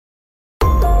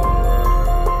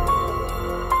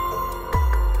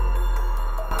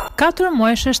4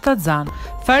 muajshe shtatzënë.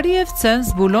 Farievcen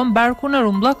zbulon barkun e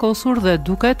rrumbullakosur dhe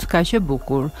duket kaq e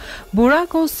bukur.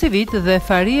 Burak ose civit dhe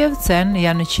Farievcen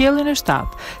janë në qiellin e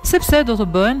 7, sepse do të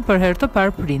bëhen për herë të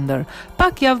parë prindër.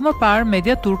 Pak javë më parë,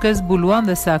 media turke zbuluan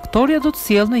dhe se Aktorja do të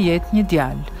sjellë në jetë një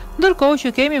djalë. Ndërkohë që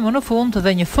kemi më në fund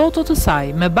dhe një foto të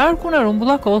saj me barkun e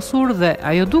rrumbullakosur dhe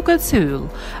ajo duket si yll.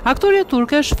 Aktorja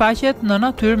turke shfaqet në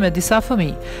natyrë me disa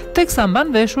fëmijë, teksa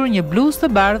mban veshur një bluzë të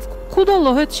bardhë ku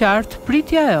dallohet qartë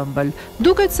pritja e ëmbël.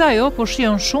 Duket se ajo po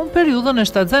shijon shumë periudhën e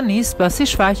shtatzanisë pasi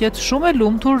shfaqet shumë e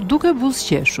lumtur duke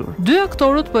buzëqeshur. Dy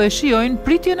aktorët po e shijojnë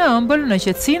pritjen e ëmbël në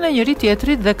qetësinë e njëri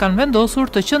tjetrit dhe kanë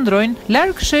vendosur të qëndrojnë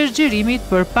larg shesh xhirimit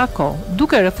për pak kohë,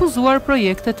 duke refuzuar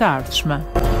projekte të ardhshme.